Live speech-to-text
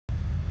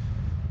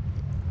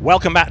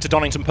Welcome back to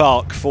Donington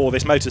Park for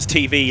this Motors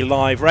TV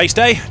live race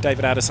day.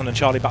 David Addison and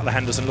Charlie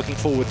Butler-Henderson looking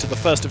forward to the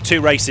first of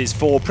two races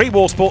for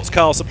pre-war sports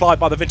cars supplied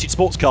by the Vintage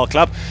Sports Car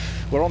Club.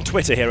 We're on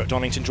Twitter here at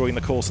Donington during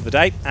the course of the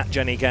day, at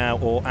Jenny Gow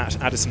or at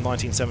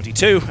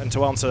Addison1972. And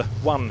to answer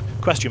one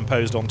question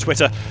posed on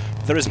Twitter,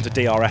 there isn't a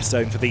DRS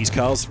zone for these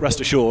cars,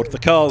 rest assured. The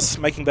cars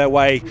making their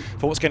way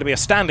for what's going to be a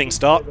standing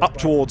start up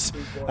towards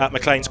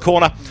McLean's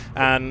corner,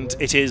 and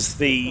it is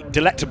the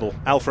delectable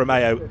Alfa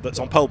Romeo that's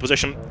on pole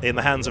position in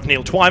the hands of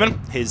Neil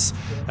Twyman, his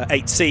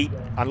 8C,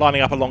 and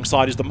lining up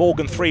alongside is the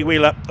Morgan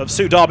three-wheeler of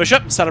Sue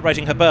Derbyshire,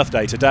 celebrating her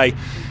birthday today.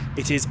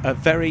 It is a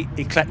very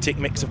eclectic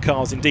mix of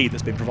cars indeed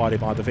that's been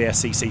provided by the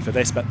VSCC for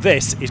this, but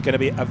this is going to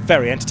be a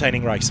very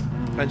entertaining race.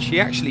 And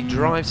she actually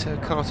drives her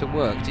car to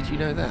work, did you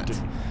know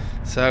that?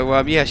 So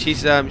yeah,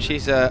 she's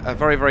a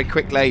very, very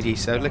quick lady,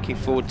 so looking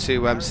forward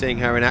to seeing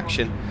her in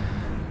action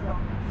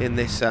in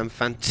this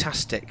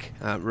fantastic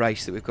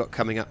race that we've got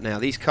coming up now.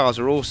 These cars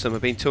are awesome.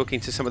 I've been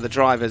talking to some of the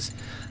drivers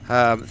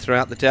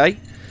throughout the day.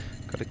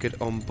 Got a good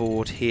on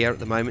board here at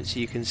the moment, so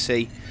you can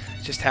see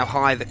just how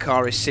high the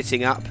car is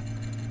sitting up.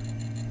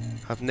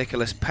 Of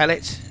Nicholas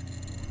Pellet.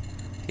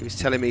 He was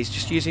telling me he's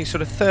just using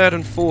sort of third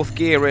and fourth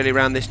gear really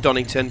around this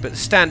Donington, but the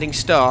standing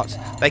start,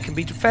 they can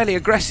be fairly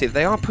aggressive.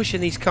 They are pushing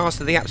these cars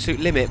to the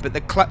absolute limit, but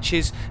the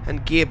clutches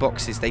and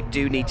gearboxes they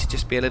do need to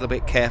just be a little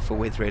bit careful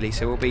with really.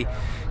 So we'll be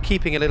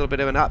keeping a little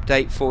bit of an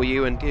update for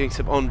you and doing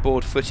some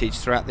on-board footage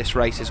throughout this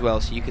race as well,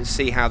 so you can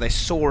see how they're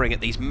soaring at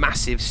these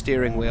massive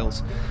steering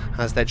wheels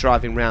as they're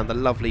driving around the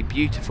lovely,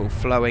 beautiful,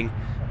 flowing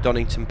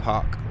Donington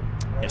Park.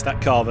 It's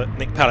that car that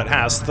Nick Pellet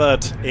has,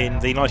 third in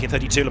the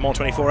 1932 Le Mans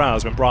 24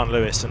 Hours when Brian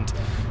Lewis and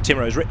Tim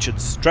Rose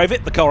Richards drove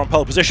it. The car on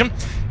pole position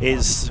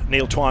is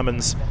Neil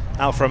Twyman's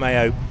Alfa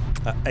Romeo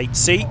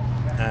 8C,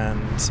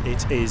 and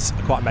it is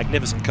quite a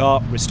magnificent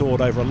car,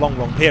 restored over a long,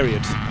 long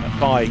period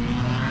by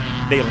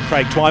Neil and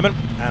Craig Twyman,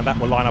 and that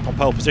will line up on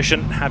pole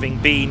position, having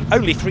been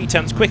only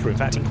 3/10 quicker, in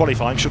fact, in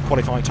qualifying, should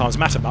qualifying times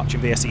matter much in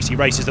VSCC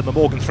races, than the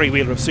Morgan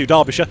three-wheeler of Sue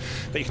Derbyshire,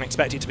 but you can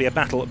expect it to be a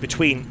battle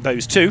between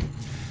those two.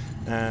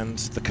 And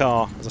the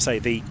car, as I say,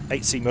 the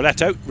 8C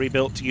Muletto,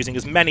 rebuilt using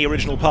as many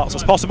original parts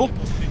as possible.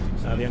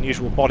 The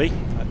unusual body,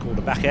 called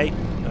a Baquet,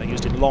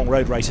 used in long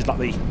road races like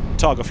the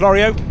Targa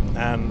Florio,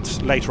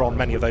 and later on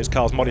many of those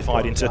cars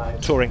modified into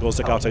Touring or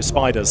Zagato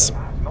Spiders.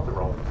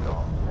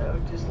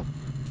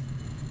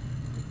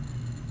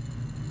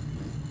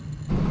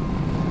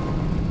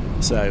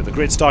 So the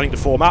grid starting to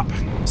form up,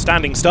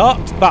 standing start,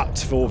 but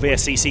for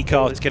VSCC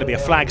cars it's going to be a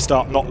flag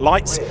start, not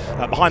lights.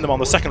 Behind them on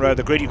the second row of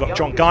the grid you've got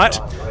John Guyatt,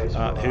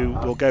 who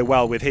will go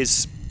well with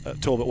his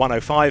Talbot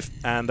 105,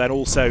 and then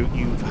also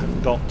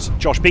you've got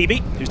Josh Beebe,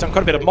 who's done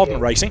quite a bit of modern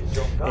racing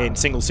in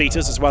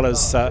single-seaters as well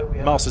as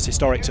Masters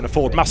Historics in a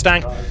Ford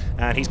Mustang,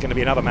 and he's going to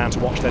be another man to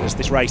watch then as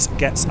this race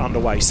gets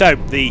underway. So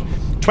the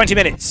 20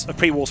 minutes of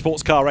pre-war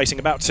sports car racing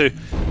about to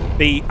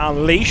be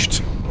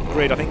unleashed.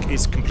 Grid, I think,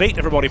 is complete,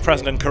 everybody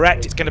present and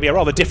correct. It's going to be a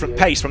rather different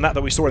pace from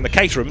that we saw in the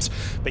caterums,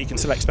 but you can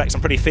still expect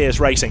some pretty fierce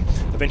racing.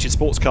 The Vintage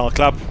Sports Car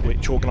Club,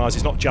 which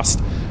organises not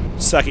just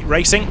circuit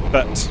racing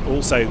but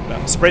also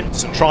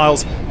sprints and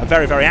trials, a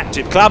very, very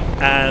active club,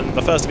 and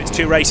the first of its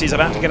two races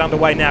about to get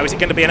underway now. Is it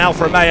going to be an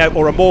Alfa Romeo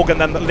or a Morgan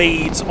then that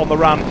leads on the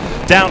run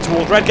down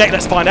towards Redgate?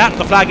 Let's find out.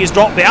 The flag is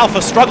dropped, the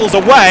Alfa struggles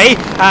away,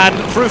 and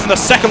through from the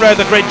second row of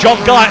the grid John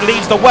Guyatt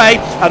leads the way,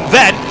 and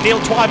then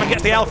Neil Twyman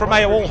gets the Alfa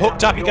Romeo all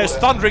hooked up. He goes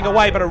thundering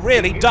away, but a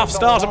really duff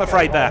start, I'm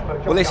afraid, there.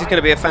 Well, this is going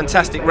to be a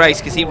fantastic race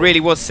because he really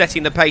was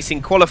setting the pace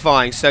in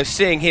qualifying, so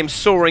seeing him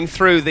soaring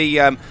through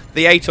the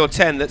 8 or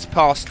 10 that's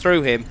passed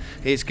through him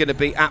is going to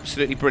be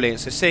absolutely brilliant.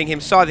 So seeing him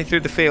scything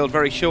through the field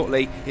very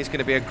shortly is going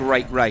to be a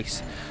great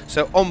race.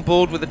 So on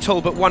board with the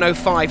Talbot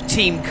 105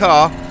 team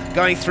car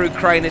going through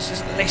Craners,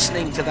 just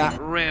listening to that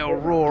real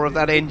roar of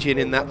that engine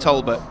in that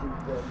Talbot.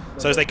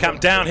 So as they come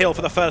downhill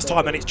for the first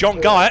time, then it's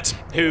John Guyatt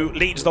who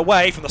leads the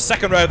way from the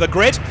second row of the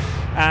grid,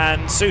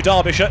 and Sue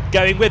Derbyshire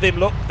going with him.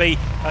 Look, the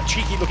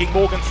cheeky-looking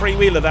Morgan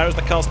three-wheeler there as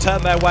the cars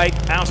turn their way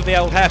out of the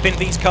old hairpin.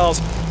 These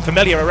cars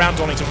familiar around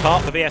Donington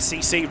Park, the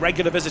VSCC,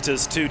 regular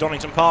visitors to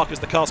Donington Park as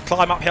the cars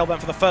climb uphill then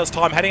for the first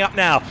time, heading up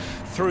now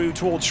through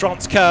towards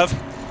Schrantz Curve.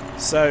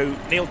 So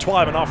Neil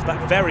Twyman, after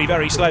that very,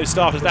 very slow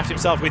start, has left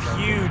himself with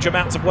huge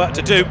amounts of work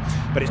to do,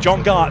 but it's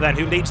John Guyatt then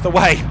who leads the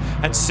way,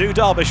 and Sue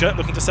Derbyshire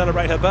looking to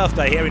celebrate her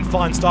birthday here in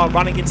fine style,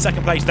 running in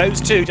second place.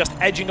 Those two just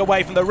edging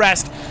away from the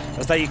rest,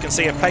 as there you can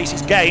see a pace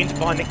is gained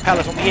by Nick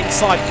Pellet on the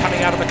inside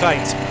coming out of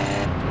McLean's.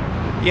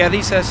 Yeah,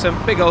 these are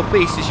some big old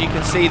beasts, as you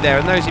can see there,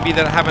 and those of you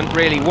that haven't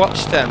really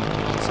watched some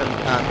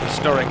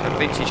historic and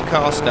vintage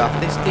car stuff,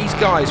 these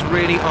guys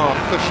really are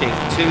pushing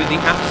to the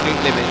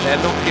absolute limit. They're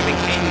not giving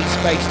any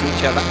space to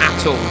each other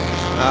at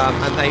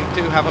all, and they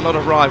do have a lot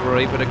of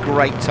rivalry, but a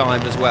great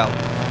time as well.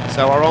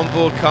 So our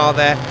onboard car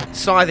there,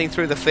 scything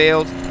through the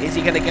field. Is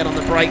he going to get on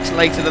the brakes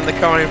later than the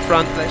car in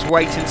front? Let's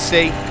wait and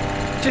see.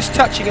 Just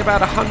touching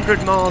about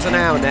 100 miles an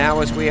hour now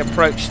as we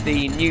approach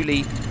the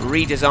newly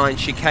redesigned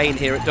chicane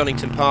here at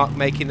Donington Park,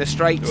 making the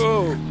straight.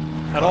 Ooh.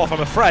 And off,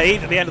 I'm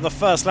afraid, at the end of the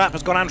first lap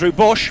has gone Andrew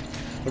Bush.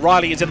 The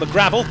Riley is in the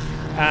gravel,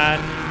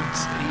 and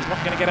he's not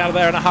going to get out of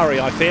there in a hurry,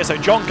 I fear. So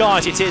John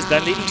Guyatt it is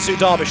then, leading Sue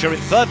Derbyshire. In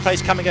third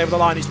place coming over the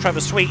line is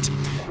Trevor Sweet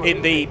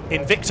in the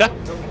Invicta,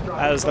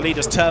 as the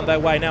leaders turn their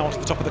way now onto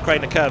the top of the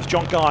Craner curves.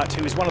 John Guyatt,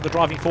 who is one of the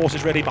driving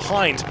forces really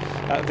behind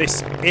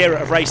this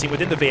era of racing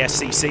within the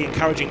VSCC,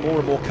 encouraging more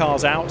and more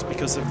cars out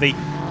because of the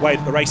way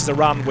that the races are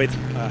run with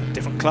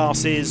different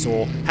classes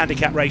or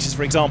handicap races,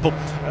 for example.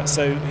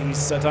 So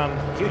he's done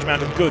a huge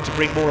amount of good to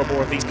bring more and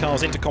more of these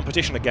cars into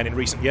competition again in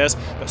recent years.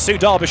 But Sue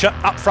Derbyshire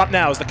up front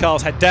now as the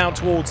cars head down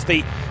towards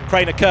the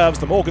Craner curves.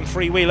 The Morgan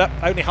three-wheeler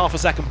only half a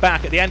second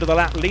back at the end of the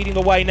lap, leading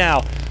the way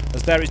now,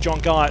 as there is John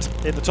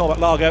Guyatt in the Talbot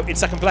Largo in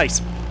second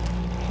place.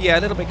 Yeah,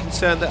 a little bit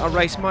concerned that our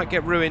race might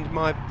get ruined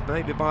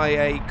maybe by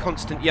a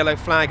constant yellow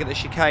flag at the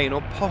chicane,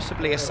 or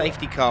possibly a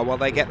safety car while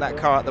they get that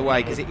car out of the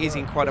way, because it is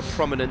in quite a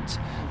prominent,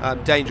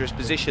 dangerous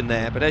position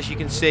there. But as you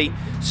can see,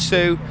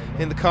 Sue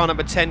in the car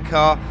number 10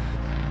 car,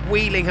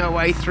 wheeling her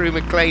way through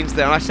McLean's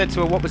there. I said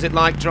to her, what was it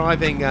like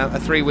driving a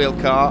three-wheeled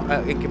car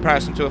in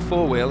comparison to a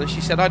four-wheel? And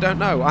she said, I don't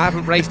know. I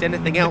haven't raced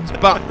anything else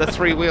but the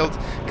three-wheeled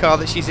car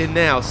that she's in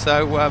now.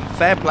 So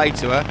fair play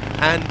to her,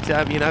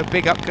 and you know,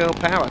 big up girl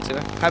power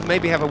to her.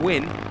 Maybe have a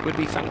win would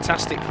be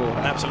fantastic for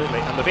her. Absolutely,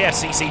 and the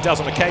VSCC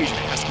does on occasion,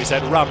 it has to be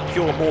said, run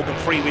pure Morgan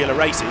three-wheeler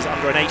races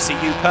under an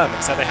ACU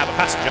permit, so they have a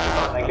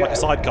passenger, like a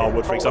sidecar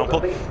would, for example.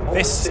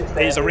 This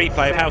is a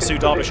replay of how Sue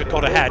Derbyshire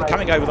got ahead,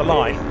 coming over the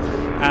line,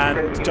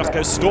 and just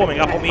goes storming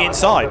up on the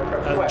inside.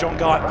 John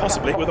Guyatt,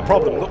 possibly with a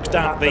problem, looks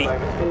down at the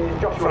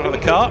front of the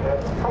car.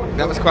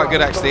 That was quite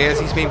good actually, as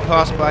he's been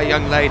passed by a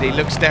young lady,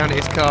 looks down at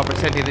his car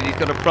pretending that he's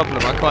got a problem.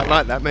 I quite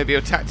like that, maybe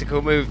a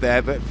tactical move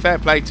there, but fair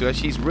play to her.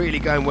 She's really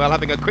going well,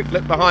 having a quick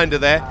look behind her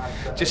there,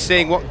 just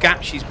seeing what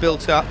gap she's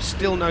built up.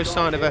 Still no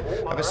sign of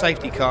a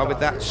safety car with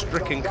that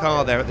stricken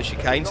car there at the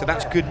chicane, so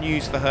that's good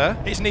news for her.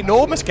 It's an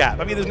enormous gap.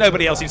 I mean, there's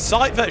nobody else in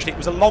sight virtually. It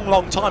was a long,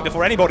 long time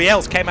before anybody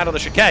else came out of the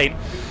chicane.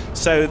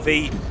 So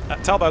the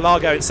Talbot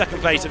Largo in second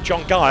place of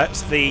John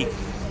Guyatt, the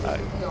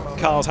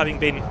cars having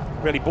been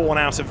really born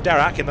out of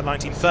Derac in the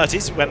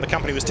 1930s when the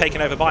company was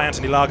taken over by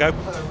Anthony Largo,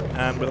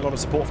 and with a lot of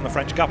support from the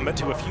French government,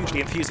 who were hugely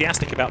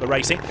enthusiastic about the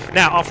racing.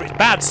 Now, after its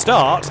bad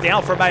start, the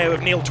Alfa Romeo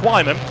of Neil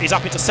Twyman is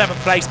up into 7th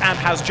place and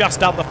has just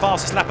done the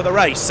fastest lap of the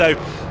race. So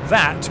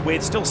that,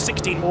 with still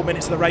 16 more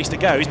minutes of the race to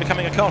go, is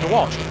becoming a car to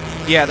watch.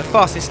 Yeah, the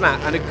fastest lap,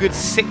 and a good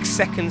 6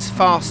 seconds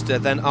faster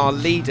than our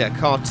leader,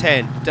 car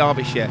 10,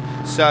 Derbyshire.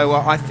 So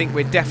I think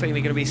we're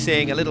definitely going to be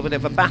seeing a little bit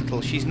of a battle.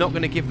 She's not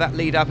going to give that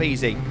lead up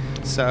easy.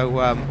 So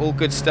all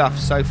good stuff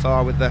so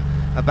far with a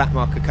back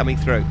marker coming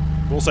through.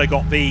 We've also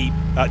got the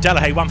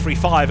Delahaye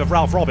 135 of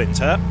Ralph Robbins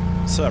here.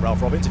 Sir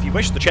Ralph Robbins, if you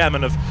wish, the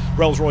chairman of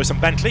Rolls-Royce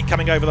and Bentley,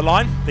 coming over the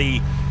line.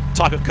 The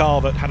type of car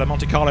that had a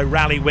Monte Carlo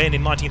rally win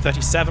in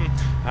 1937,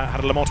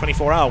 had a Le Mans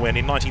 24-hour win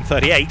in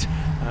 1938,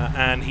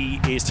 and he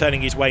is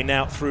turning his way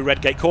now through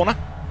Redgate Corner.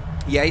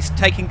 Yeah, he's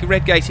taking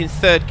Redgate in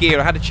third gear.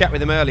 I had a chat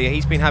with him earlier.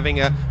 He's been having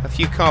a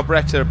few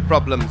carburettor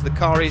problems. The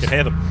car is... You can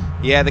hear them.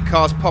 Yeah, the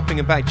car's popping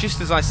and back.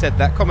 Just as I said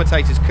that,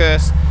 commentator's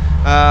curse.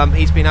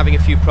 He's been having a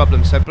few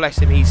problems, so bless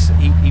him. He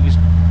was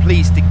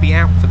pleased to be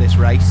out for this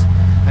race.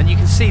 And you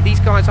can see these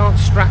guys aren't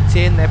strapped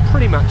in. They're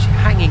pretty much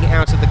hanging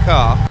out of the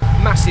car.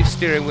 Massive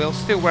steering wheel,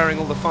 still wearing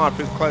all the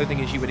fireproof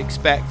clothing as you would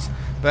expect.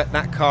 But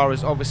that car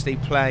is obviously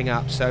playing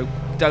up, so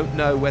don't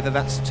know whether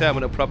that's a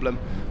terminal problem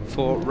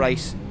for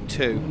race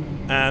 2.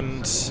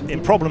 And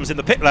in problems in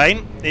the pit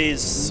lane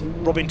is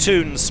Robin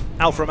Toon's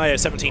Alfa Romeo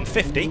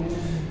 1750.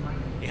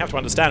 You have to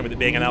understand, with it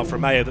being an Alfa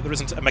Romeo, that there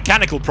isn't a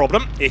mechanical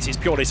problem. It is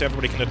purely so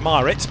everybody can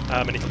admire it,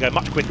 and it'll go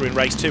much quicker in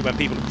race 2 when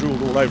people have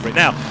drooled all over it.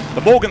 Now,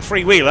 the Morgan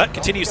three-wheeler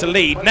continues to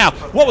lead. Now,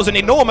 what was an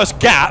enormous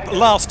gap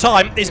last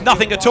time is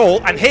nothing at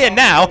all, and here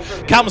now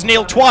comes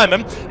Neil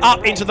Twyman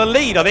up into the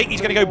lead. I think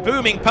he's going to go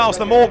booming past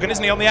the Morgan,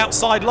 isn't he, on the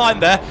outside line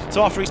there.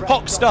 So after his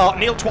pock start,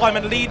 Neil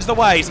Twyman leads the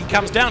way as he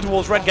comes down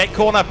towards Redgate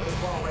Corner.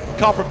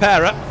 Car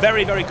preparer,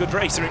 very, very good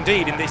racer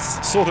indeed in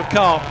this sort of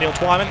car, Neil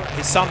Twyman.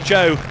 His son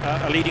Joe,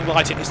 a leading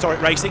light in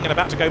historic racing and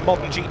about to go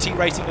modern GT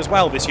racing as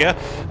well this year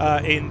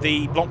in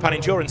the Blancpain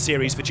Endurance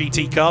Series for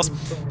GT cars.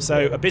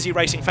 So a busy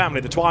racing family,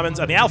 the Twymans,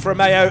 and the Alfa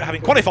Romeo,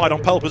 having qualified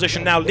on pole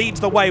position, now leads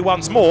the way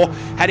once more,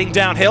 heading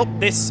downhill.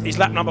 This is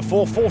lap number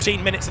 4,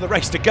 14 minutes of the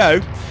race to go.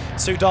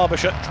 Sue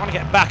Derbyshire trying to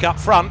get back up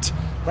front,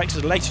 races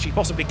as late as she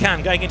possibly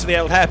can, going into the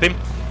old hairpin.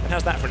 And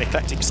how's that for an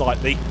eclectic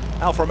sight? The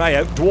Alfa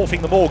Romeo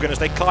dwarfing the Morgan as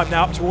they climb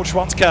now up towards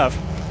Schwantz Curve.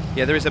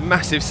 Yeah, there is a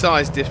massive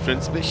size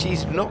difference, but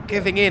she's not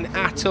giving in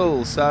at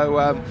all.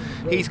 So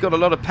he's got a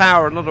lot of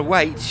power and a lot of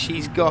weight.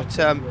 She's got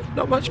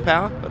not much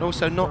power, but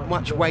also not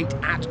much weight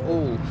at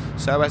all.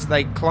 So as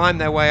they climb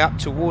their way up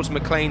towards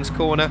McLean's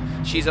corner,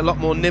 she's a lot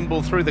more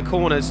nimble through the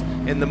corners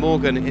in the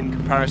Morgan in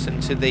comparison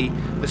to the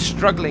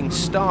struggling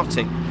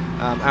starting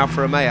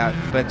Alfa Romeo.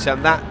 But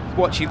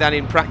watching that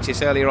in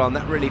practice earlier on,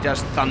 that really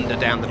does thunder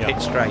down the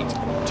pit straight.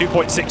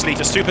 2.6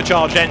 litre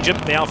supercharged engine,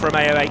 the Alfa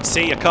Romeo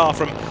 8C, a car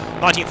from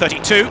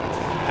 1932,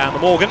 and the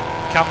Morgan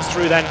comes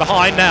through then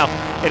behind. Now,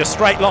 in a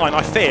straight line,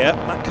 I fear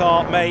that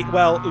car may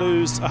well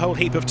lose a whole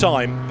heap of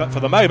time, but for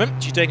the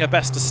moment, she's doing her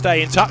best to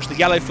stay in touch. The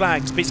yellow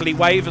flags busily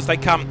wave as they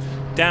come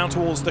down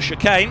towards the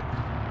chicane.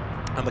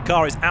 And the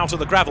car is out of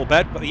the gravel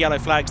bed, but the yellow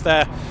flag's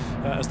there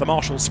as the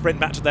marshals sprint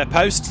back to their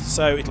post.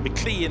 So it'll be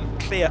clear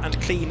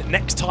and clean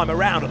next time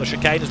around at the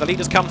chicane as the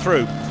leaders come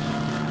through.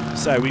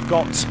 So we've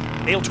got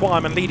Neil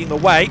Twyman leading the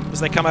way as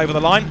they come over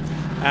the line,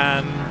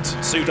 and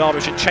Sue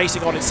Derbyshire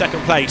chasing on in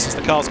second place as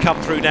the cars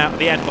come through now at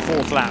the end of the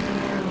 4th lap.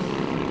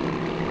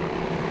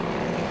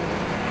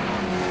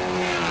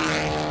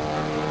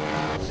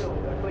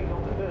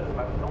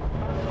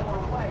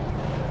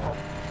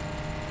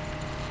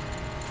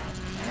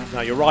 Now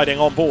you're riding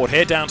on board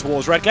here down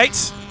towards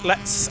Redgate.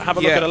 Let's have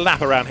a look at a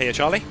lap around here,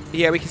 Charlie.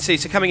 Yeah, we can see.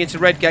 So coming into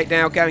Redgate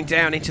now, going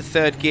down into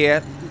 3rd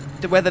gear.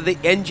 Whether the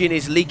engine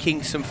is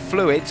leaking some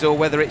fluids or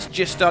whether it's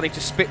just starting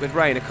to spit with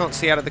rain, I can't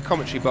see out of the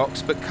commentary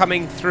box. But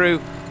coming through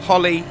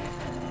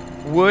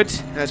Hollywood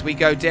as we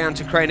go down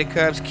to Craner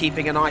Curves,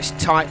 keeping a nice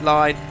tight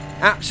line.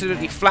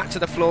 Absolutely flat to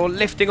the floor,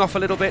 lifting off a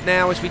little bit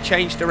now as we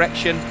change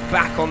direction.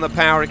 Back on the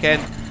power again.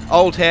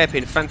 Old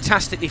Hairpin,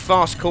 fantastically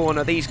fast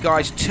corner. These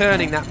guys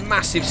turning that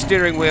massive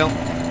steering wheel,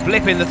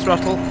 blipping the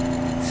throttle.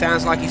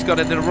 Sounds like he's got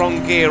it in the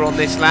wrong gear on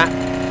this lap.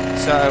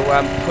 So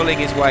pulling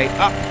his way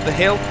up the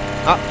hill,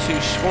 up to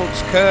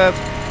Schwantz Curve.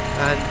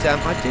 And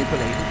I do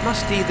believe it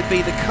must either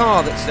be the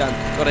car that's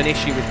got an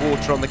issue with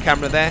water on the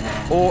camera there,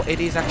 or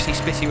it is actually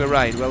spitting with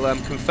rain. We'll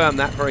confirm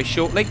that very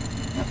shortly.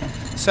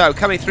 So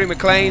coming through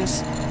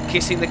McLean's,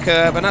 kissing the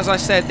curb, and as I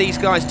said, these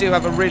guys do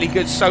have a really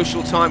good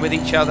social time with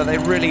each other. They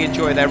really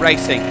enjoy their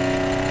racing,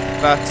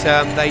 but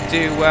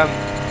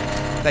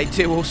they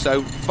do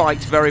also fight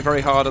very,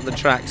 very hard on the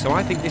track. So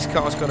I think this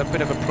car's got a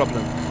bit of a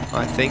problem,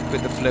 I think,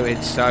 with the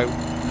fluids. So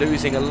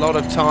losing a lot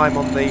of time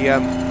on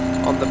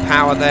the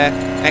power there,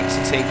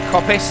 exiting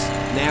Coppice.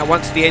 Now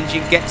once the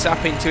engine gets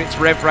up into its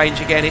rev range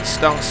again, it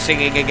starts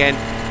singing again,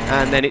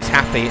 and then it's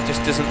happy. It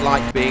just doesn't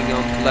like being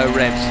on low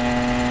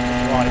revs.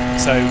 Right,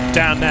 so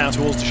down now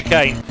towards the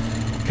chicane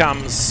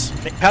comes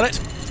Nick Pellet,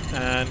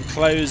 and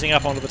closing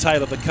up onto the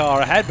tail of the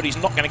car ahead, but he's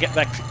not going to get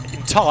there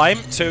in time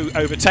to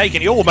overtake,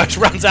 and he almost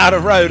runs out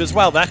of road as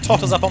well there,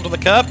 totters up onto the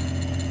curb.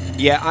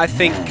 Yeah, I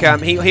think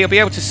he'll be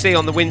able to see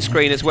on the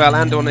windscreen as well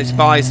and on his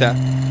visor.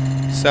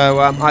 So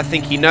I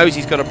think he knows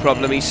he's got a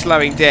problem. He's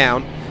slowing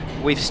down.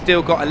 We've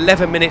still got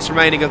 11 minutes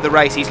remaining of the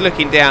race. He's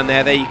looking down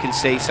there you can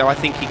see. So I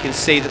think he can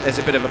see that there's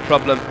a bit of a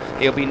problem.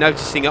 He'll be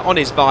noticing it on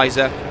his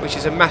visor, which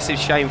is a massive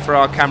shame for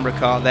our camera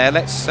car there.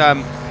 Let's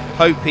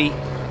hope he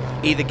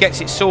either gets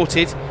it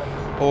sorted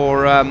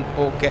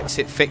or gets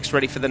it fixed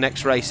ready for the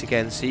next race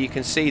again. So you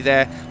can see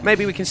there,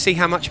 maybe we can see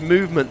how much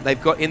movement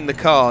they've got in the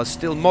cars.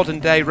 Still modern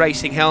day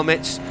racing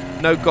helmets,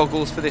 no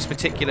goggles for this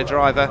particular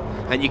driver,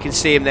 and you can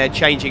see him there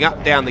changing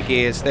up, down the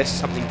gears. There's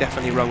something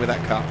definitely wrong with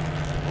that car.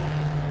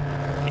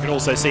 You can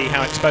also see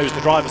how exposed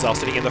the drivers are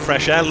sitting in the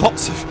fresh air.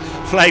 Lots of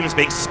flames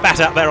being spat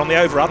out there on the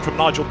overrun from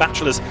Nigel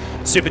Batchelor's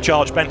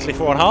supercharged Bentley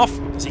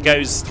 4.5 as he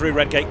goes through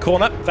Redgate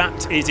Corner.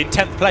 That is in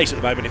 10th place at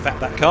the moment, in fact,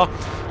 that car.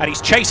 And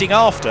he's chasing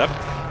after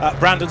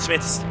Brandon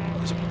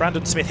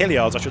Smith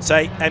Hilliard's, I should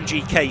say,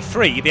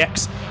 MGK3, the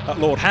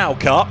ex-Lord Howe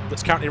car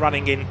that's currently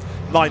running in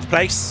 9th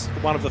place.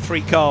 One of the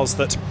 3 cars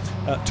that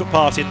took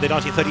part in the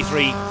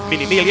 1933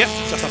 Mini Amelia,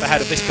 just up ahead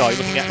of this car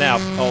you're looking at now,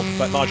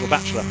 of Nigel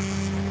Batchelor.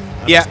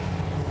 Yeah.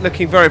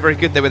 Looking very, very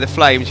good there with the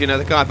flames. You know,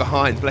 the guy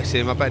behind, bless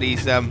him, I bet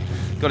he's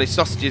got his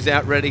sausages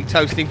out ready,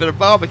 toasting for a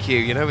barbecue,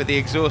 you know, with the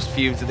exhaust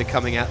fumes that are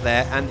coming out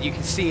there. And you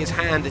can see his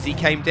hand as he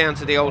came down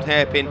to the old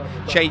hairpin,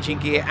 changing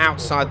gear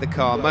outside the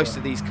car. Most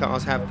of these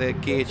cars have the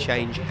gear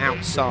change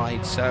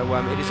outside, so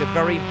it is a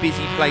very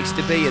busy place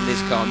to be in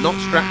this car. Not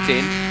strapped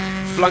in,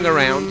 flung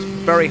around,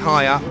 very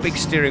high up, big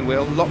steering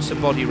wheel, lots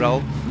of body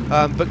roll,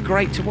 but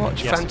great to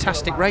watch. Yes.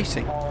 Fantastic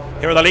racing.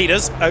 Here are the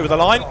leaders over the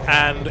line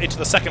and into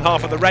the second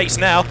half of the race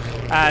now,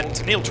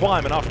 and Neil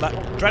Twyman, after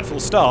that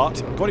dreadful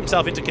start, got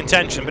himself into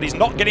contention, but he's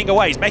not getting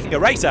away. He's making a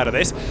race out of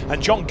this,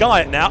 and John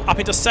Guyatt now up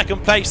into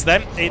second place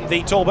then in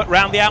the Talbot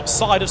round the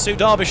outside of Sue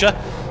Derbyshire,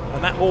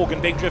 and that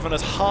Morgan being driven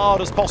as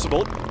hard as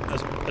possible,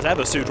 as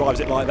ever Sue drives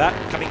it like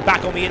that, coming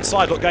back on the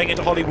inside, look, going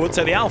into Hollywood.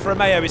 So the Alfa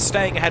Romeo is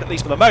staying ahead, at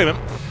least for the moment.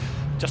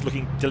 Just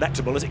looking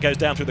delectable as it goes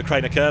down through the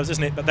Craner Curves,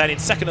 isn't it? But then in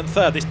second and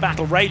third, this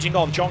battle raging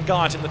on. John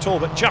Guyatt in the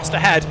Talbot just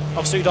ahead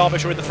of Sue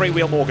Derbyshire in the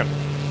three-wheel Morgan.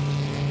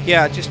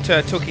 Yeah, just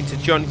talking to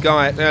John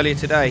Guyatt earlier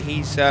today.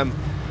 He's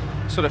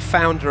sort of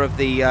founder of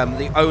the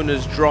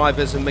Owners,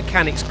 Drivers and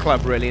Mechanics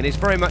Club, really, and is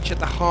very much at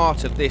the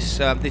heart of this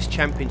this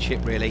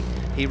championship, really.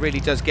 He really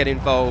does get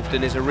involved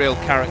and is a real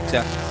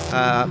character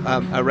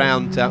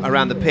around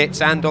the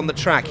pits and on the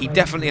track. He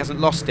definitely hasn't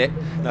lost it,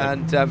 no.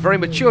 And very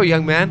mature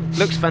young man,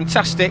 looks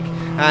fantastic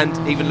and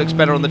even looks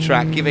better on the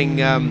track, giving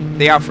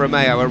the Alfa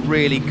Romeo a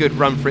really good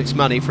run for its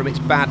money from its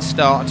bad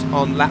start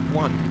on lap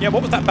 1. Yeah,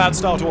 what was that bad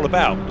start all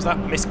about? Was that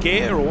missed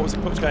gear, or what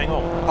was going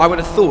on? I would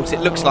have thought it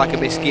looks like a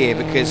missed gear,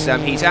 because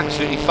he's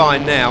absolutely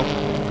fine now.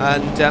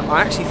 And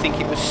I actually think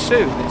it was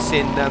Sue that's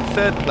in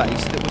third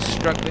place that was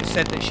struck, that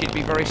said that she'd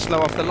be very slow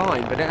off the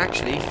line, but it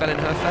actually fell in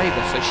her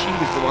favour, so she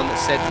was the one that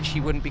said that she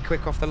wouldn't be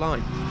quick off the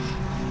line.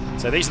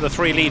 So these are the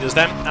three leaders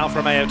then. Alfa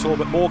Romeo,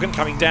 Talbot, Morgan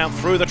coming down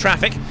through the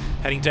traffic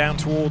heading down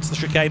towards the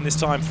chicane this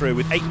time through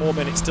with 8 more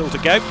minutes still to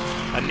go.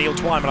 And Neil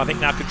Twyman, I think,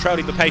 now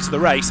controlling the pace of the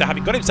race. So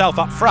having got himself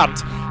up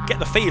front, get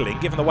the feeling,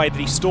 given the way that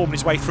he stormed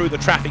his way through the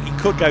traffic, he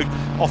could go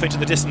off into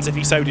the distance if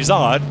he so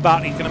desired,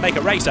 but he's going to make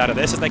a race out of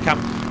this as they come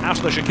out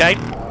of the chicane,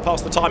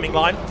 past the timing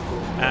line,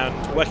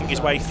 and working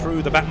his way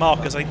through the back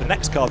markers. I think the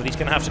next car that he's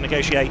going to have to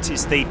negotiate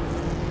is the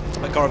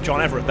car of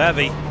John Everett there,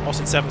 the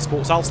Austin 7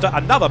 Sports Ulster.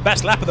 Another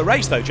best lap of the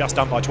race, though, just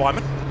done by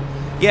Twyman.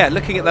 Yeah,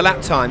 looking at the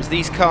lap times,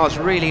 these cars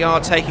really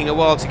are taking a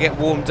while to get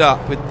warmed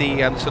up with the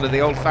sort of the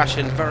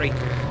old-fashioned, very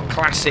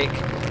classic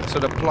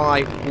sort of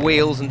ply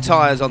wheels and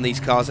tyres on these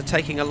cars. Are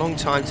taking a long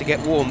time to get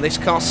warm. This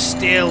car's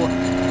still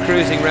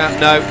cruising round.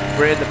 No,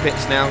 we're in the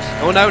pits now.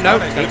 Oh no,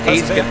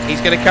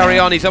 he's going to carry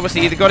on. He's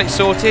obviously either got it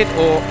sorted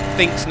or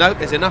thinks no,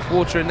 there's enough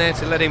water in there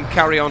to let him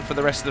carry on for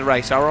the rest of the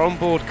race. Our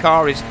onboard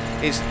car is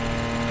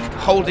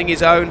holding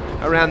his own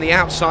around the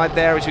outside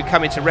there as we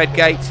come into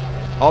Redgate.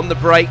 On the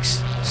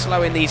brakes,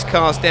 slowing these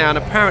cars down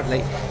apparently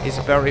is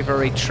very,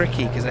 very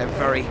tricky because they're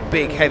very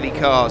big, heavy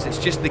cars. It's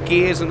just the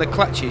gears and the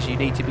clutches you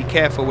need to be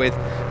careful with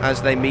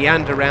as they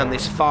meander around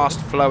this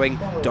fast-flowing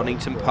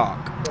Donington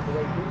Park.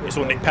 We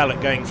saw Nick Pellett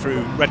going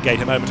through Redgate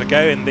a moment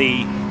ago in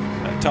the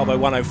Talbot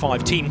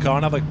 105 team car,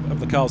 another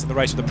of the cars in the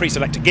race with the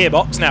pre-selected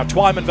gearbox. Now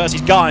Twyman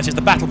versus Guyot is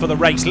the battle for the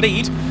race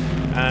lead.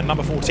 And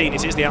number 14,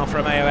 it is the Alfa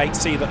Romeo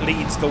 8C that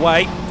leads the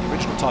way. The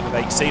original type of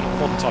 8C, not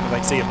the modern type of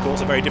 8C, of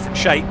course, a very different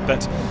shape,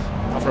 but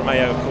Alfa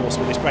Romeo, of course,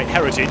 with its great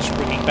heritage,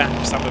 bringing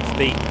back some of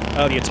the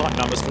earlier type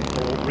numbers from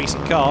more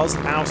recent cars.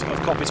 Out of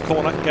Coppice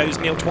Corner goes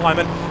Neil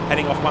Twyman,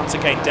 heading off once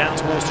again down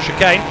towards the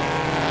chicane.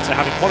 So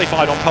having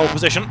qualified on pole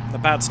position, the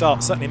bad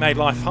start certainly made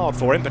life hard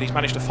for him, but he's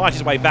managed to fight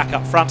his way back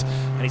up front,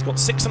 and he's got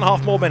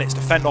 6.5 more minutes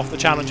to fend off the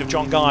challenge of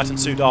John Guyot and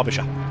Sue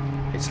Derbyshire.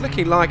 It's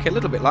looking like a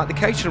little bit like the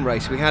Caterham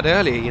race we had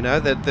earlier, you know,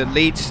 the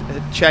leads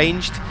had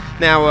changed.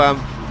 Now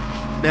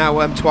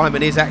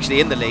Twyman is actually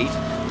in the lead,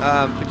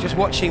 but just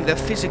watching the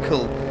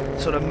physical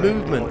sort of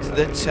movement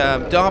that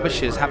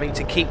Derbyshire's having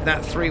to keep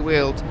that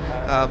three-wheeled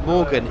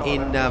Morgan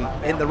in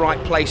the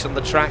right place on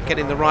the track,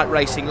 getting the right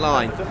racing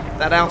line.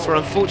 That Alfa,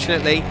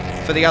 unfortunately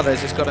for the others,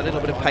 has got a little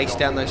bit of pace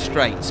down those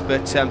straights,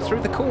 but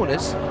through the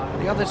corners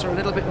the others are a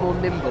little bit more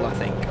nimble, I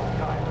think.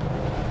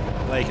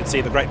 There you can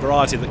see the great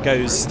variety that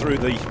goes through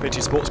the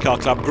Vintage Sports Car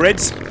Club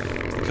grids.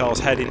 The cars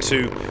head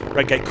into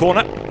Redgate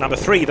Corner. Number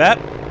 3 there,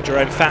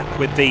 Jerome Fack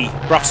with the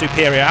Brough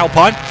Superior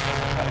Alpine.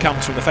 That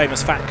comes from the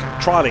famous Fack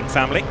trialling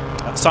family,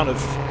 son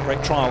of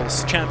great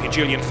trials champion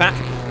Julian Fack,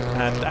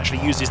 and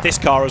actually uses this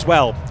car as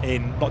well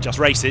in not just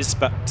races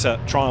but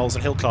trials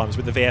and hill climbs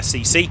with the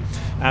VSCC.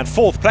 And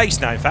 4th place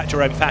now, in fact,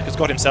 Jerome Fack has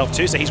got himself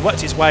to, so he's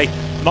worked his way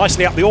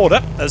nicely up the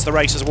order as the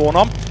race has worn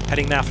on,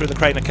 heading now through the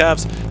Craner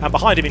curves. And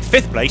behind him in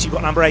 5th place you've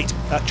got number 8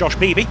 Josh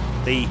Beebe,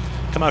 the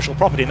commercial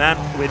property man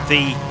with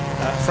the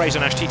Fraser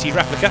Nash TT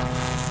replica.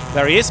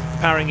 There he is,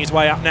 powering his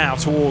way up now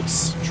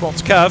towards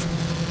Schwantz Curve.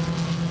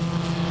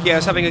 Yeah, I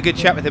was having a good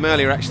chat with him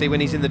earlier actually when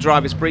he's in the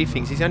driver's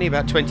briefings. He's only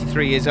about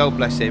 23 years old,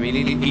 bless him.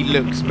 He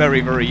looks very,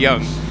 very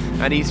young,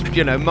 and he's,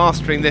 you know,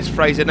 mastering this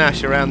Fraser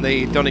Nash around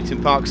the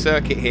Donington Park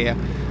circuit here.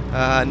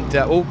 And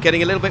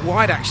getting a little bit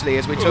wide actually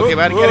as we're talking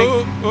about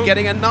it,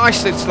 getting a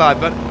nice little slide,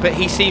 but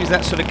he seems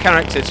that sort of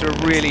character to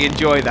really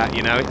enjoy that,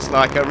 you know. It's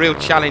like a real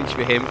challenge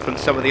for him from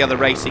some of the other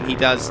racing he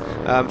does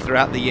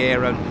throughout the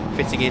year and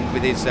fitting in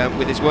with his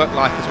work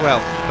life as well.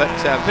 But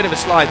a bit of a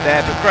slide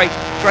there, but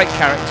great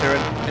character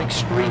and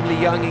extremely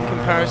young in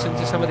comparison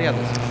to some of the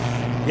others.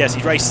 Yes,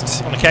 he's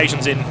raced on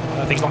occasions in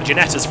things like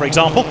Ginettas, for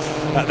example.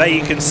 There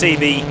you can see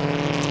the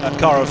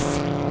car of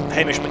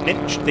Hamish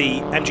McNinch,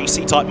 the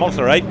MGC type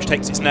Montferrat, which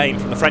takes its name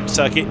from the French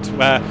circuit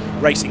where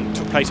racing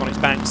took place on its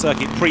bank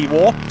circuit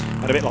pre-war,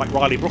 and a bit like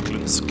Riley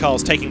Brooklands,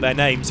 cars taking their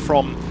names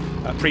from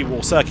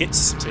pre-war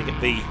circuits. So you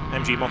get the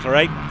MG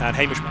Montferrat and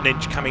Hamish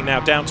McNinch coming now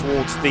down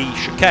towards the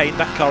chicane.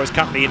 That car is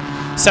currently in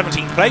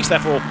 17th place,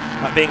 therefore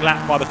being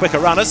lapped by the quicker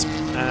runners,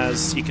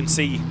 as you can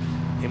see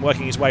him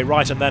working his way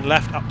right and then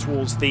left up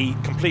towards the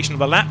completion of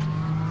the lap.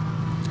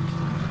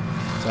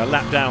 So a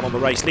lap down on the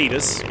race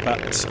leaders,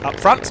 but up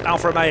front,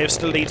 Alfa Romeo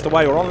still leads the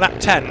way. We're on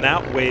lap 10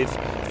 now with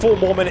 4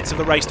 more minutes of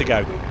the race to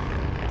go.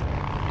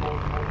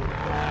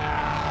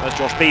 There's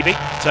Josh Beebe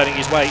turning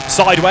his way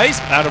sideways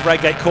out of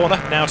Redgate Corner,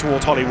 now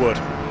towards Hollywood.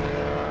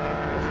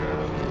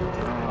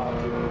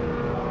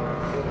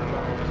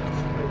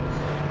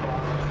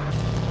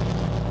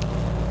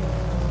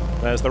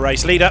 There's the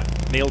race leader,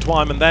 Neil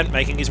Twyman, then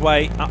making his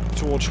way up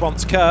towards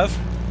Schwantz Curve.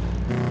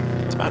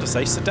 It's bad to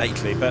say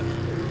sedately, but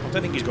I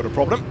don't think he's got a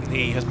problem.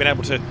 He has been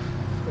able to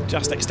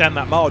just extend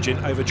that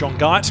margin over John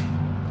Guyot.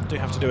 Do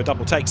have to do a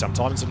double take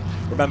sometimes, and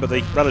remember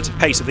the relative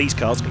pace of these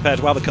cars compared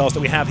to other cars that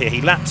we have here.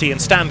 He lapped in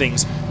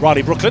standings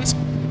Riley Brooklands.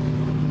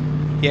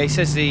 Yeah, he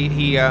says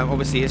he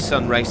obviously his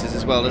son races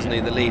as well, doesn't he,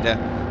 the leader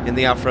in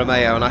the Alfa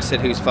Romeo, and I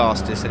said who's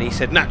fastest, and he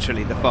said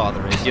naturally the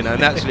father is, you know,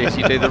 naturally as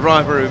you do. The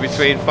rivalry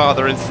between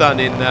father and son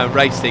in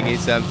racing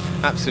is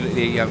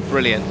absolutely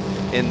brilliant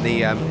in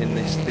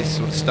this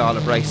sort of style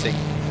of racing.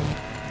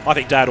 I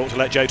think Dad ought to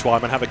let Joe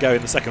Twyman have a go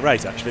in the second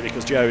race, actually,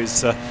 because Joe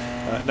is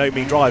no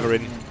mean driver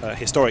in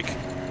historic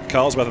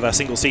cars, whether they're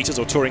single-seaters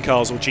or touring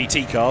cars or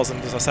GT cars,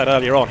 and as I said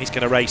earlier on, he's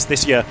going to race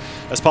this year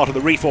as part of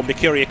the reformed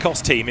Mercuria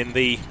Cost team in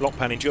the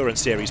Lockpan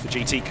Endurance Series for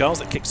GT cars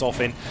that kicks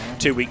off in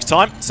 2 weeks'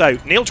 time. So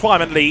Neil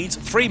Twyman leads,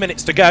 3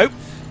 minutes to go,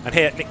 and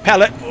here Nick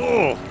Pellet,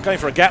 going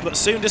for a gap that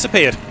soon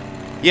disappeared.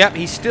 Yep,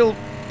 he's still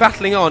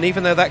battling on,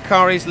 even though that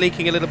car is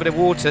leaking a little bit of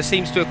water.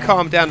 Seems to have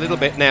calmed down a little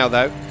bit now,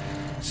 though.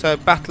 So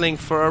battling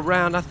for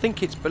around, I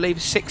think it's believed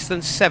 6th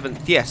and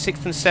 7th. Yeah,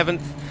 6th and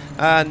 7th.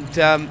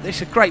 And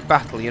it's a great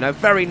battle, you know,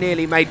 very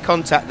nearly made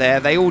contact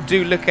there. They all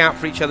do look out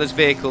for each other's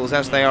vehicles,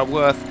 as they are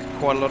worth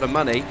quite a lot of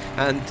money,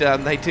 and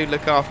they do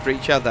look after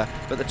each other.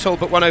 But the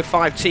Talbot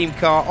 105 team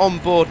car on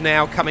board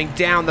now, coming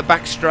down the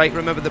back straight.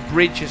 Remember, the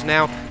bridge has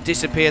now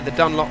disappeared. The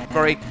Dunlop,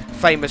 very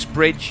famous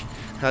bridge,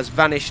 has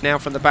vanished now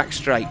from the back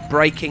straight.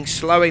 Braking,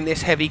 slowing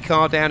this heavy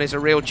car down is a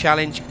real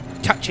challenge.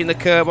 Touching the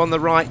curb on the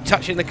right,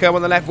 touching the curb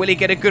on the left. Will he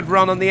get a good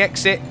run on the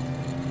exit?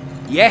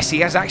 Yes, he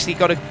has actually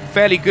got a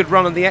fairly good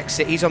run on the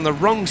exit. He's on the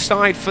wrong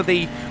side for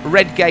the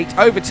red gate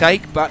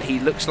overtake, but he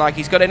looks like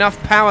he's got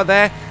enough power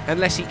there,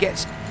 unless he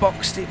gets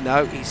boxed in.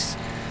 No, he's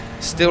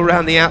still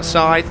round the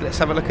outside. Let's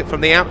have a look at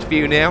from the out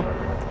view now.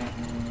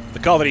 The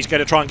car that he's going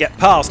to try and get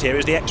past here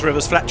is the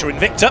ex-Rivers Fletcher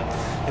Invicta,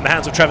 in the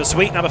hands of Trevor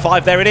Sweet, number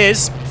 5. There it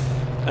is.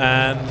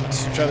 And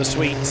Trevor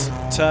Sweet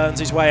turns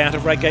his way out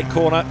of Redgate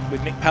corner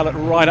with Nick Pellet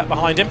right up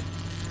behind him.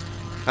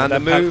 And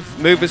the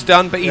move was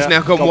done, but he's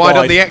now gone wide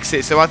on the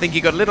exit, so I think he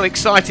got a little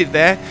excited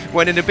there,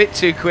 went in a bit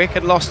too quick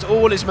and lost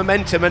all his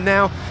momentum, and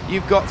now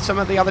you've got some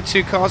of the other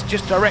 2 cars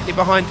just directly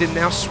behind him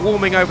now,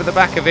 swarming over the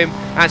back of him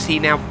as he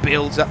now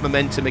builds up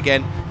momentum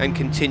again and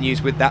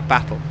continues with that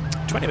battle.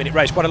 20-minute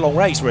race, quite a long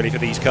race really for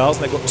these cars,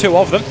 and they've got 2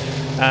 of them,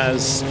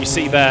 as you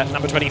see there,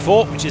 number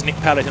 24, which is Nick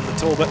Pellet in the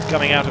Talbot,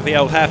 coming out of the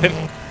old hairpin.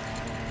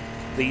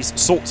 These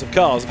sorts of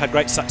cars have had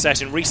great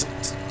success in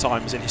recent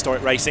times in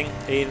historic racing,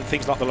 in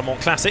things like the Le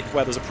Mans Classic,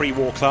 where there's a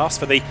pre-war class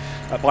for the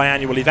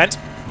biannual event.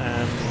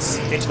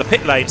 And into the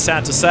pit lane,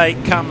 sad to say,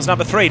 comes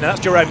number 3. Now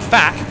that's Jerome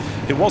Fack,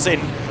 who was in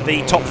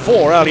the top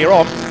 4 earlier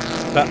on,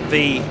 but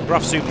the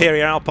Rough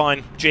Superior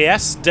Alpine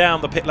GS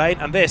down the pit lane,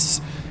 and this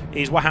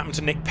is what happened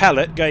to Nick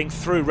Pellet going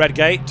through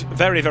Redgate,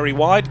 very, very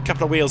wide,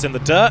 couple of wheels in the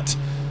dirt.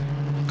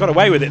 Got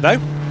away with it though.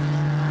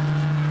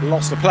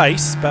 Lost a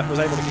place, but was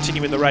able to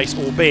continue in the race,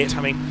 albeit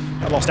having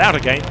lost out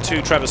again to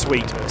Trevor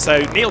Sweet. So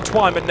Neil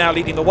Twyman now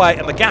leading the way,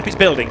 and the gap is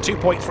building,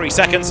 2.3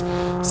 seconds.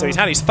 So he's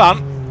had his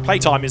fun.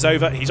 Playtime is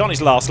over. He's on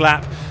his last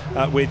lap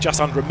with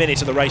just under a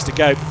minute of the race to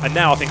go. And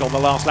now I think on the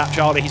last lap,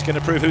 Charlie, he's going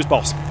to prove who's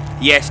boss.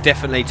 Yes,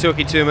 definitely.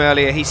 Talking to him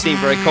earlier, he seemed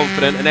very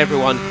confident, and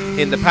everyone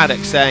in the paddock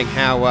saying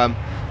how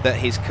that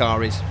his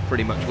car is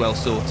pretty much well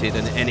sorted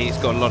and he's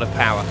got a lot of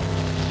power.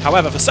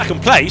 However, for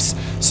second place,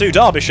 Sue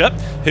Derbyshire,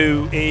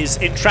 who is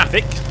in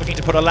traffic, looking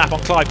to put a lap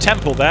on Clive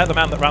Temple there, the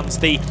man that runs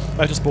the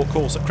motorsport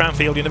course at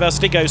Cranfield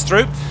University, goes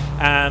through,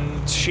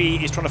 and she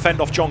is trying to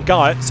fend off John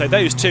Guyatt. So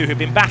those 2 who've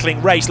been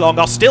battling race long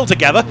are still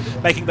together,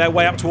 making their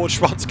way up towards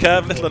Schwantz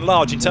Curve, little and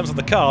large in terms of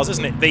the cars,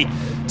 isn't it? The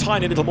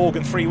tiny little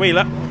Morgan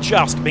 3-wheeler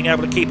just being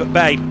able to keep at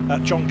bay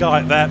John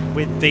Guyatt there,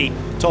 with the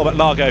Talbot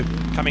Largo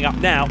coming up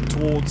now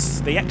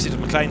towards the exit of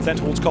McLean's, then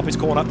towards Coppice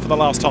Corner for the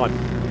last time.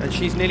 And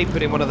she's nearly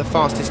put in one of the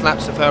fastest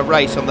laps of her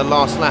race on the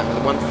last lap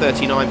at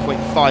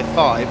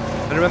 1:39.55.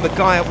 And remember,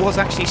 Guyatt was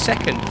actually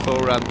second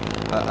for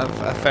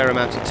a fair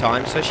amount of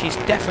time, so she's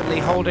definitely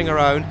holding her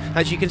own.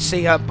 As you can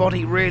see, her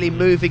body really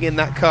moving in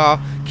that car,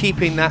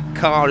 keeping that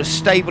car as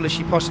stable as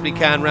she possibly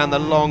can around the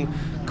long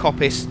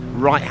Coppice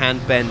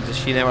right-hand bend as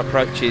she now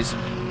approaches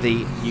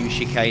the new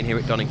chicane here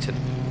at Donington.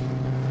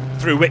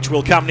 Through which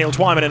will come Neil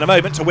Twyman in a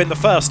moment to win the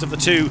first of the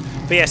 2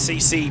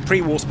 VSCC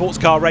pre-war sports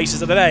car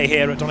races of the day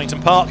here at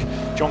Donington Park.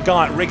 John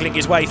Guyatt wriggling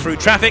his way through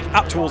traffic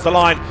up towards the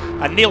line,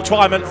 and Neil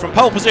Twyman from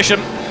pole position,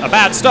 a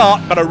bad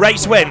start but a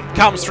race win,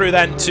 comes through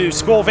then to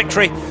score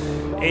victory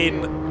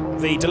in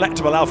the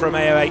delectable Alfa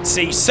Romeo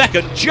 8C.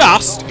 Second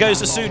just goes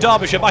to Sue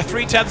Derbyshire by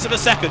 0.3 of a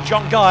second.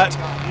 John Guyatt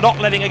not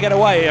letting her get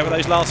away over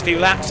those last few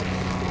laps.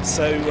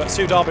 So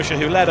Sue Derbyshire,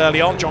 who led early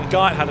on, John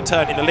Guyatt had a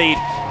turn in the lead.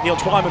 Neil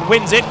Twyman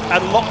wins it,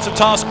 and lots of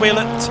task wheel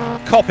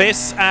at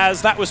Coppice,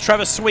 as that was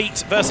Trevor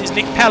Sweet versus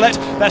Nick Pellet.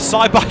 They're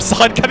side by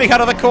side coming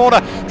out of the corner.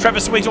 Trevor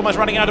Sweet almost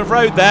running out of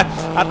road there,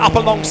 and up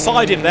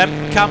alongside him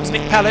then comes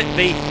Nick Pellet,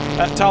 the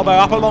Talbot,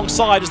 up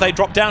alongside as they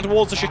drop down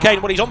towards the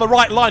chicane. Well, he's on the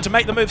right line to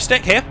make the move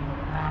stick here.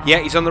 Yeah,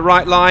 he's on the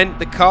right line.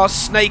 The car's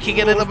snaking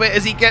a little bit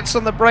as he gets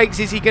on the brakes.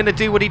 Is he going to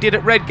do what he did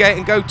at Redgate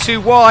and go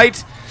too wide?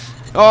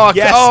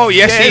 Oh,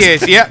 yes, he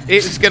is. Yep,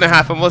 it was going to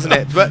happen, wasn't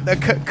it? But the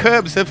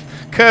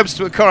curbs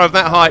to a car of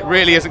that height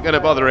really isn't going to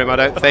bother him, I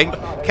don't think.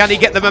 Can he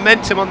get the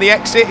momentum on the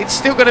exit? It's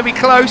still going to be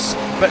close,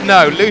 but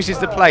no, loses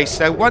the place.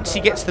 So once he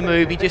gets the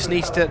move, he just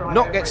needs to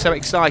not get so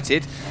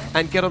excited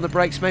and get on the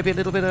brakes maybe a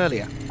little bit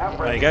earlier.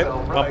 There you go,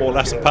 one more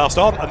lesson passed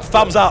on, and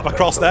thumbs up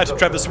across there to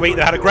Trevor Sweet.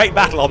 They had a great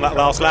battle on that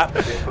last lap,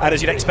 and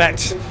as you'd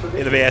expect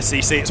in the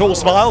VSCC, it's all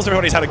smiles.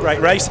 Everybody's had a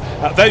great race.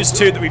 Those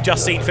 2 that we've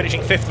just seen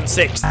finishing 5th and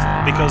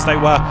 6th because they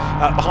were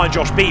behind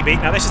Josh Beebe.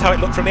 Now this is how it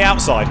looked from the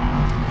outside.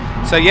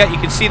 So yeah, you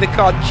can see the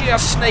car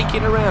just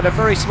snaking around, a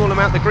very small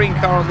amount, the green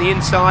car on the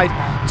inside,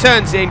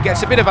 turns in,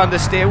 gets a bit of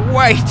understeer,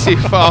 way too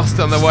fast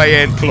on the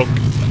way in. Clunk.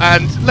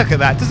 And look at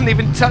that, doesn't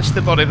even touch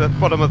the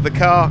bottom of the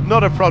car,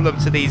 not a problem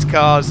to these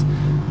cars.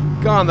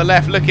 Guy on the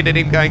left looking at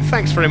him going,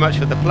 thanks very much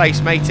for the place,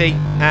 matey,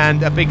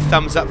 and a big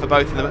thumbs up for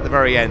both of them at the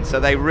very end.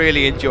 So they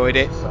really enjoyed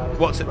it.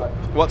 What's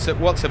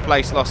a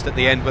place lost at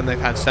the end when they've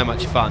had so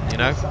much fun, you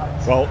know?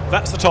 Well,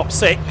 that's the top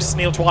 6.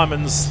 Neil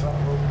Twyman's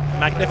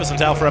magnificent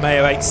Alfa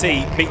Romeo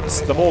 8C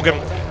beats the Morgan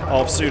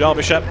of Sue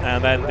Derbyshire,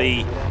 and then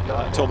the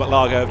Talbot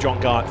Largo of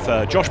John Guyatt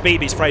third. Josh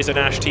Beebe's Fraser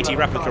Nash TT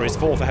Replica is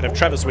fourth, ahead of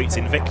Trevor Sweet's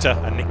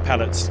Invicta and Nick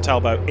Pellett's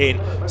Talbot in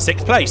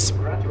 6th place.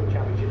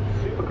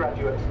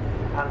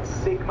 And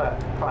Sigma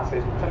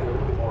classes. We'll tell you a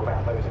little bit more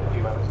about those in a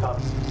few moments'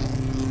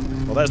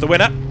 time. Well, there's the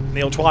winner,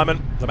 Neil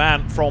Twyman, the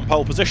man from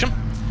pole position.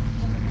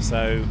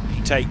 So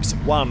he takes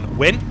 1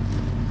 win.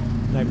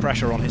 No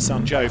pressure on his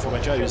son Joe for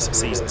when Joe's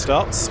season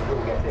starts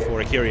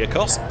for a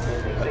Kyriakos.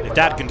 But if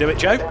Dad can do it,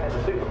 Joe,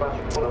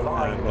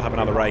 we'll have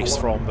another race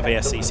from the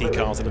VSCC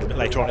cars a little bit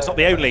later on. It's not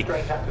the only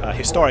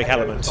historic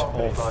element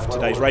of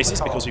today's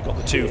races, because we've got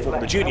the 2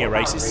 Formula Junior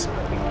races,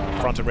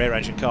 front and rear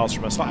engine cars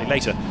from a slightly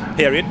later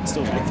period,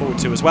 still to look forward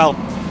to as well.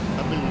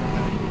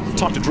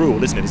 Time to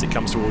drool, isn't it, as it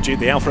comes towards you.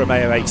 The Alfa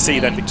Romeo 8C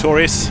then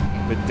victorious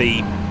with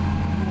the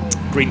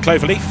green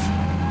clover leaf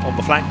on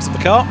the flanks of the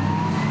car.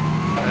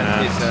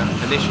 And his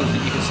initials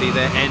that you can see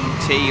there,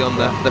 NT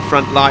on the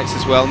front lights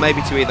as well,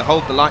 maybe to either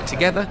hold the light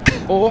together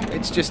or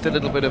it's just a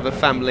little bit of a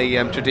family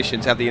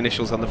tradition to have the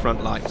initials on the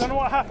front lights. I don't know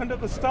what happened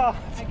at the start.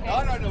 Okay.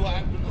 I don't know what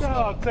happened at the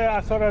start. Oh dear,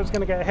 I thought I was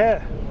going to get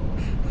hit.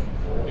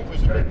 It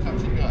was a bit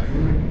touch and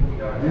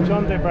go.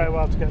 John did very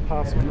well to get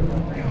past me.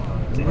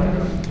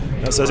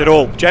 That says it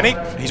all. Jenny,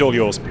 he's all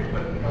yours.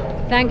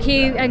 Thank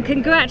you, and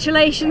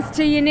congratulations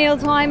to you, Neil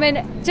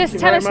Twyman. Just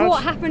tell us much.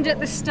 what happened at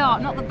the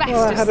start, not the best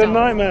Well, I of had starts. a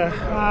nightmare.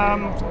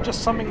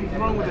 Just something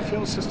wrong with the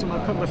fuel system.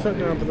 I put my foot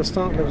down for the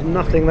start, there was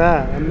nothing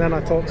there, and then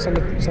I thought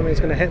something's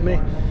going to hit me.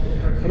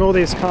 And all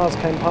these cars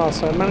came past,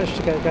 so I managed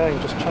to get going,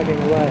 just chugging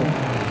away.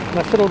 And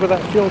I fiddled with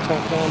that fuel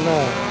tank down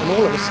there, and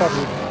all of a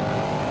sudden,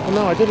 well,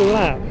 no, I did a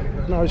lap,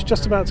 and I was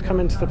just about to come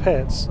into the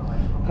pits,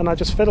 and I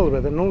just fiddled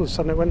with it, and all of a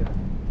sudden it went,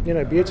 you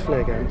know,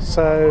 beautifully again.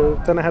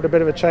 So then I had a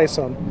bit of a chase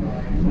on,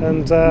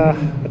 and I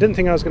didn't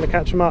think I was going to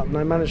catch them up, and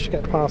I managed to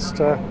get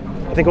past,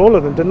 I think, all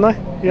of them, didn't I?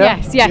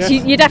 Yeah? Yes.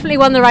 You definitely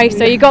won the race,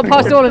 so you got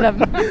past all of them.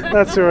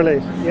 That's a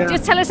relief, yeah.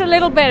 Just tell us a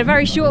little bit, a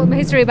very short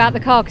history about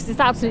the car, because it's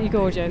absolutely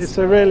gorgeous. It's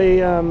a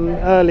really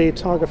early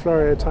Targa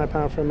Florio type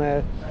Alfa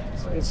Romeo.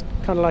 It's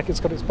kind of like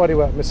it's got its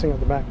bodywork missing at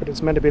the back, but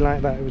it's meant to be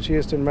like that. It was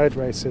used in road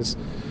races,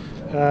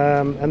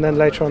 and then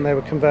later on they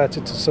were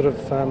converted to sort of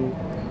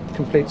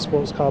complete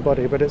sports car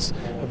body, but it's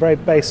a very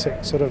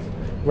basic sort of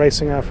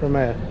racing Alfa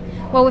Romeo.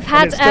 Well, we've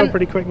had. And it's still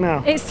pretty quick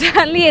now. It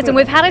certainly is, and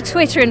we've had a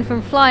Twitter in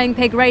from Flying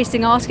Pig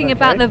Racing asking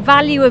about the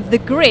value of the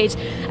grid.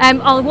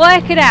 I'll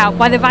work it out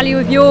by the value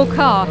of your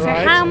car. So,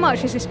 Right. how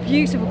much is this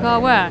beautiful car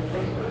worth?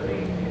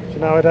 Do you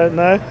know, I don't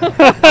know.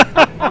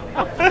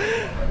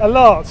 A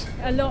lot.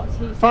 A lot,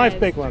 he says. 5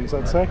 big ones,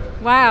 I'd say.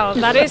 Wow,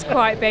 that is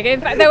quite big. In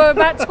fact, there were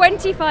about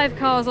 25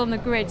 cars on the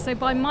grid, so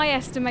by my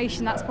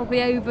estimation, that's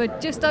probably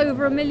just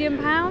over £1 million.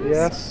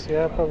 Yes,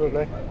 yeah,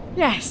 probably.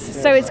 Yes,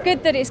 so it's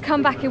good that it's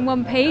come back in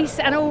one piece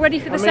and all ready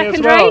for the Me second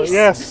as well. race.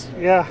 Yes,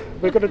 yeah.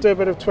 We've got to do a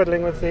bit of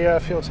twiddling with the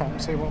fuel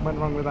tank, see what went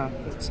wrong with that.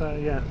 But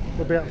yeah,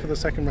 we'll be up for the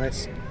second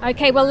race.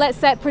 Okay, well, let's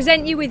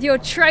present you with your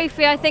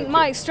trophy. I think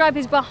Mike Stripe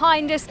is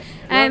behind us.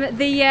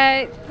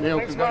 Neil,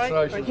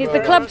 congratulations. He's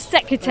the club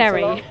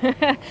secretary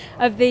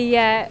of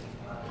the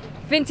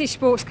Vintage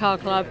Sports Car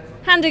Club,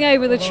 handing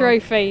over the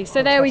trophy.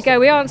 So there we go.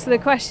 We answer the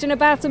question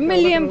about £1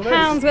 million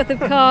worth of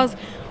cars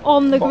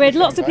on the grid.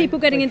 Lots of people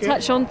getting in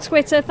touch on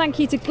Twitter. Thank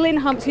you to Glyn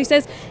Humps, who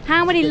says,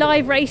 how many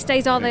live race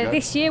days are there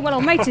this year? Well,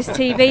 on Motors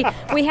TV,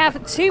 we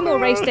have 2 more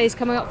race days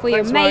coming up for you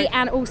in May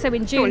and also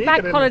in June.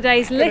 Bank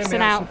holidays,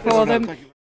 listen out for them.